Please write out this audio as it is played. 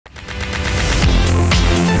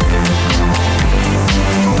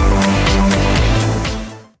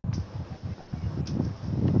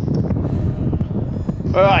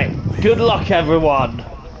Good luck, everyone.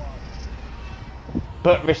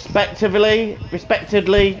 But respectively,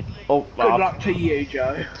 oh, Good luck to you,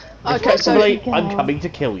 Joe. Okay, so I'm coming to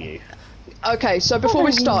kill you. okay, so before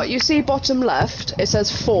we start, you see bottom left, it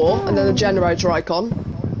says 4 and then the generator icon.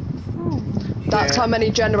 That's how many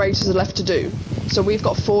generators are left to do. So we've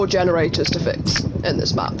got 4 generators to fix in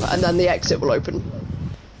this map, and then the exit will open.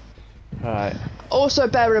 Alright. Also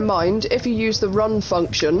bear in mind, if you use the run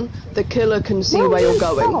function, the killer can see where you're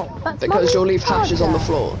going, because you'll leave hashes on the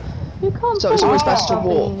floor. You can't So it's always best to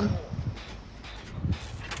walk.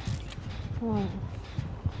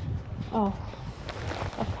 Oh.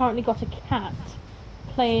 I've currently got a cat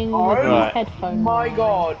playing Oh with right. his headphones. My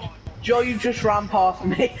God. Joe, you just ran past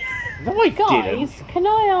me. No, I Guys, didn't. can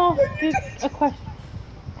I ask a question?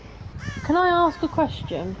 Can I ask a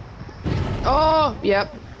question? Oh,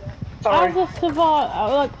 yep. Sorry. As a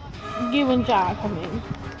survivor, like you and Jack, I mean,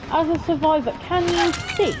 as a survivor, can you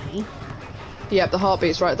see? Yep, the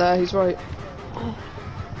heartbeat's right there, he's right.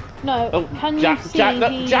 No, Oh, can Jack, you see Jack, the,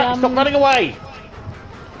 no, Jack, stop running away!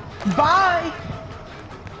 Bye!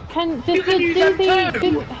 Can You can use them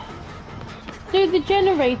too. do the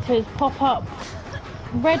generators pop up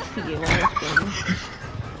red for you or anything?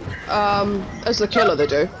 As the killer they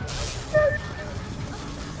do.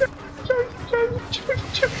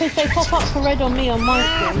 Because they pop up for red on me on my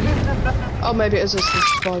screen. Oh, maybe it is a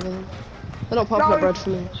survivor then. They're not popping up red for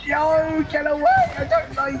me. Joe, get away! I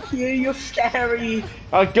don't like you. You're scary.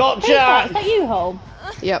 I got Who's that? Is Jack! that you, Hole?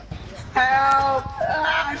 Yep. Help!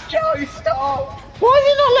 Ah, Joe, stop! Why is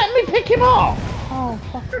he not letting me pick him up? Oh,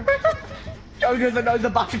 fuck. Joe doesn't know the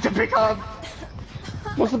button to pick up.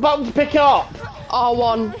 What's the button to pick up?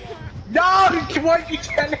 R1. No! Why are you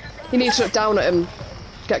telling me? You need to look down at him.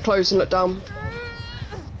 Get close and look down.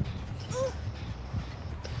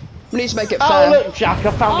 We need to make it fair. Oh, look, Jack,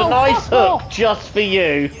 I found Oh, a nice fuck hook off. just for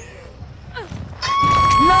you.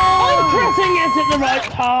 I'm pressing it at the right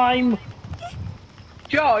time.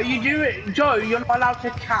 Joe, you do it. Joe, you're not allowed to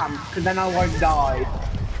camp, because then I won't die.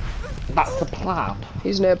 That's the plan.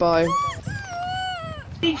 He's nearby.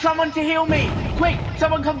 Need someone to heal me! Quick!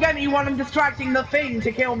 Someone come get me while I'm distracting the thing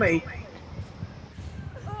to kill me!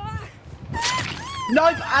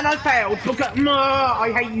 Nope, and I failed because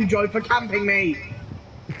I hate you, Joe, for camping me.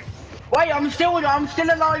 Wait, I'm still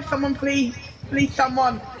alive. Someone, please,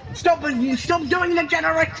 someone, stop doing the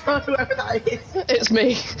generator, whoever that is. It's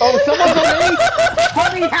me. Oh, someone's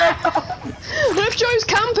on me! Hurry, help! But if Joe's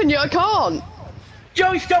camping you, I can't.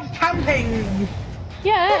 Joe, stop camping!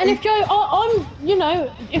 Yeah, and if Joe, you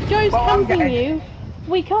know, if Joe's Well, I'm camping dead. you,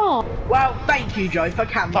 we can't. Well, thank you, Joe, for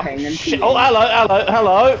camping and Shit. Oh,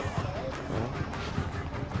 hello.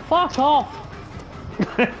 Fuck off.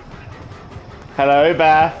 Hello,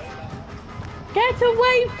 Bear. Get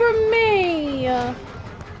away from me.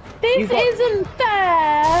 This isn't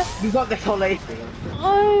fair. You got this, Holly.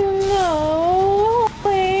 Oh no.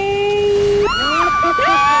 Please.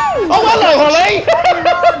 Oh, hello,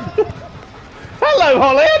 Holly! Hello,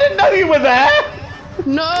 Holly, I didn't know you were there!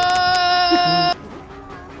 No.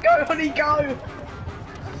 Go, Holly, go!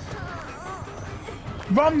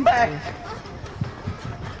 Run back!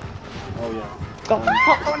 Oh yeah.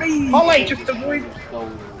 Holly! Holly! Just avoid. No.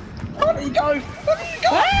 Holly, go! Holly, go!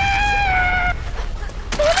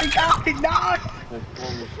 Holly, go! No!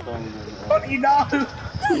 Holly, no!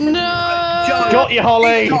 No. Joe, Got you,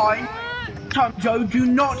 Holly! this time, Joe, do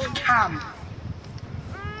not camp!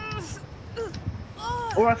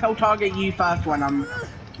 Or else I'll target you first when I'm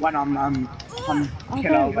I killer.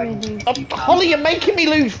 don't When really. Oh, Holly, you're making me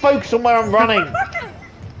lose focus on where I'm running.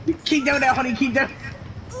 keep doing it, Holly, keep doing.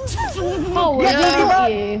 Oh, Yeah, yeah, Holly, not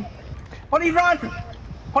run! you. Holly, run!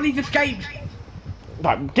 Holly's escaped.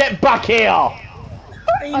 Right, get back here! Holly,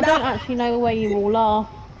 I no! don't actually know where you all are.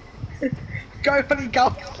 Go, Holly,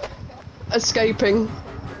 go! Escaping.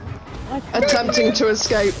 I, Attempting to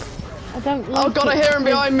escape. I don't like Oh god, I it hear him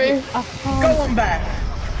behind me. because Go on, Bear.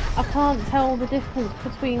 I can't tell the difference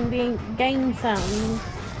between the game sound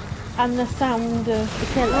and the sound of the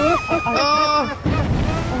killer.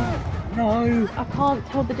 No. I can't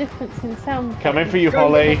tell the difference in sound. Coming for you,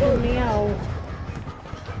 Holly. Me out.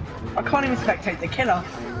 I can't even spectate the killer.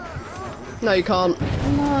 No, you can't.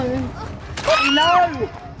 No. Holly, no!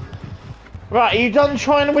 Right, are you done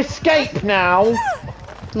trying to escape now?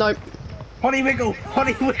 Nope. Holly, wiggle!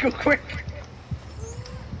 Holly, wiggle, quick!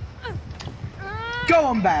 Go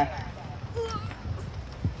on, Bear.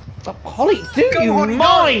 Oh, Holly, do Go, you Holly, go.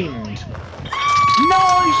 mind?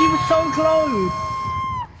 No, she was so close!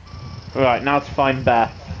 Right, now to find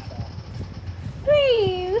Bear.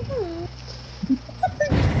 Please.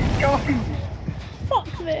 Go on.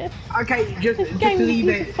 Fuck this? Okay, just This game's a leave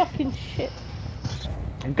piece of it. fucking shit.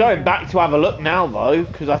 I'm going back to have a look now though,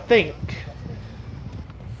 because I think.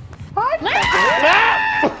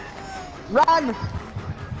 Ah! Run!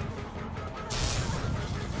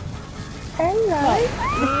 Right,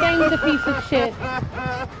 this game's a piece of shit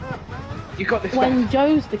You got this. when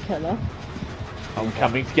Joe's the killer. I'm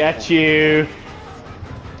coming to get you.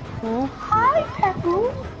 Huh? Hi,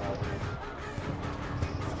 Pebble.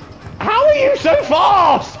 How are you so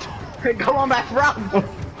fast? Go on, Beth, run!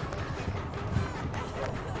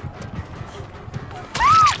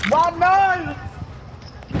 Run, no!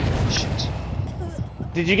 Shit.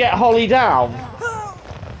 Did you get Holly down?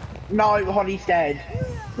 No, Holly's dead.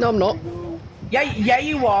 No, I'm not. Yeah,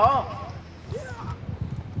 you are.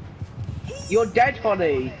 You're dead,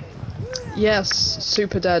 Holly. Yes,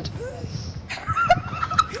 super dead.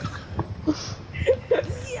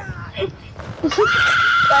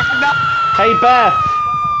 No. Hey Beth,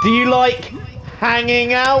 do you like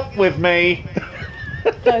hanging out with me?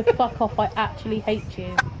 Joe, fuck off, I actually hate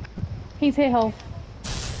you. He's here, Hole.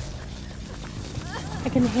 I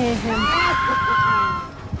can hear him.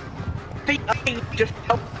 Just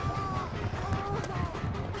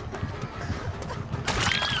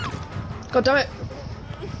God damn it.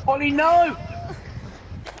 Holly, no!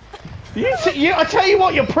 I tell you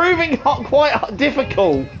what, you're proving quite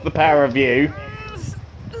difficult, the pair of you.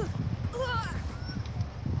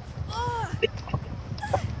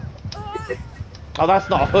 Oh, that's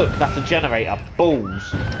not a hook, that's a generator.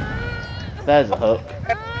 Balls. There's a hook.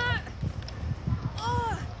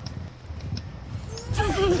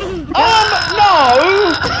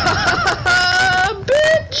 No!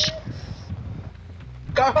 Bitch!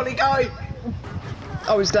 Go, Holly, go!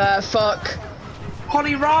 Oh, he's there. Fuck.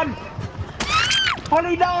 Holly, run!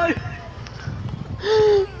 Holly, no!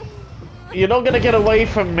 You're not gonna get away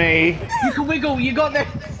from me. You can wiggle, you got this!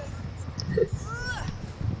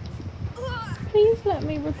 Please let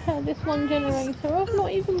me repair this one generator. I've not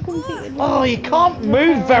even completed. Oh, you can't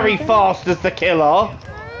move very fast as the killer.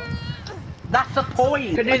 That's the point!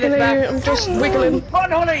 You can do I can this, hear you. Beth. I'm just wiggling.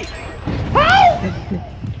 Run, Holly!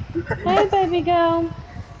 Help! Hey, baby girl.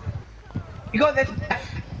 You got this,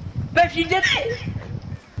 Beth! Beth, you did it!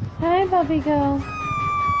 Hey, baby girl.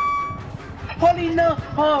 Holly, no!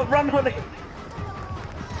 Oh, run, Holly!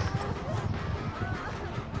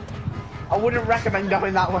 I wouldn't recommend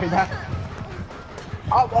going that way, Beth.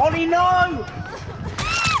 Oh, Holly, no!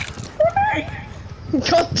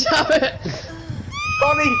 God damn it.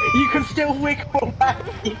 Holly, you can still wiggle,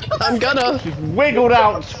 Beth. You can... I'm gonna. She's wiggled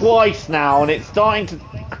out twice now and it's starting to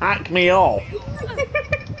hack me off.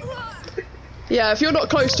 Yeah, if you're not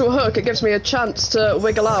close to a hook, it gives me a chance to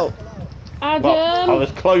wiggle out. Adam. Well, I was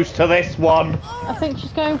close to this one. I think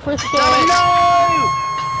she's going for a Damn skate. it. No!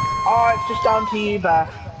 Oh, it's just down to you,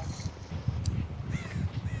 Beth.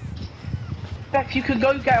 Beth, you can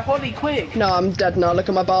go get Holly quick. No, I'm dead now. Look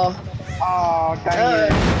at my bar. Oh, dang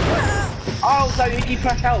it. Oh, so if you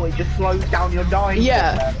press L, it just slows down your dying.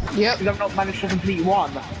 Yeah. Yep. Because I've not managed to complete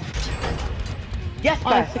one. Yes,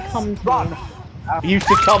 I Beth. succumb to Run. you. You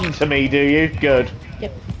succumb to me, do you? Good.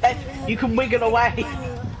 Yep. Beth, you can wiggle away.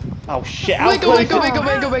 Oh shit, how Wiggle, close, wiggle, wiggle,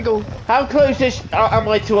 wiggle, wiggle. how close am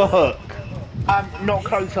I to a hook? Not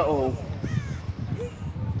close at all.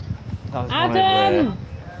 That was Adam.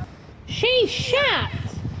 She shat.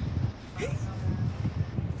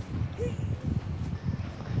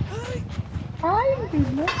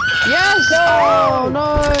 Yes! Oh,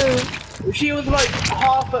 no. She was like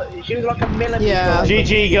she was like a millimeter. Yeah.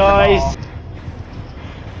 GG guys.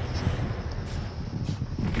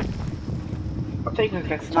 I'm taking this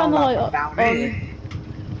Turn smell the light that up. from down here.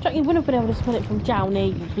 Jack, you wouldn't have been able to smell it from down here,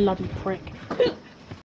 you bloody prick.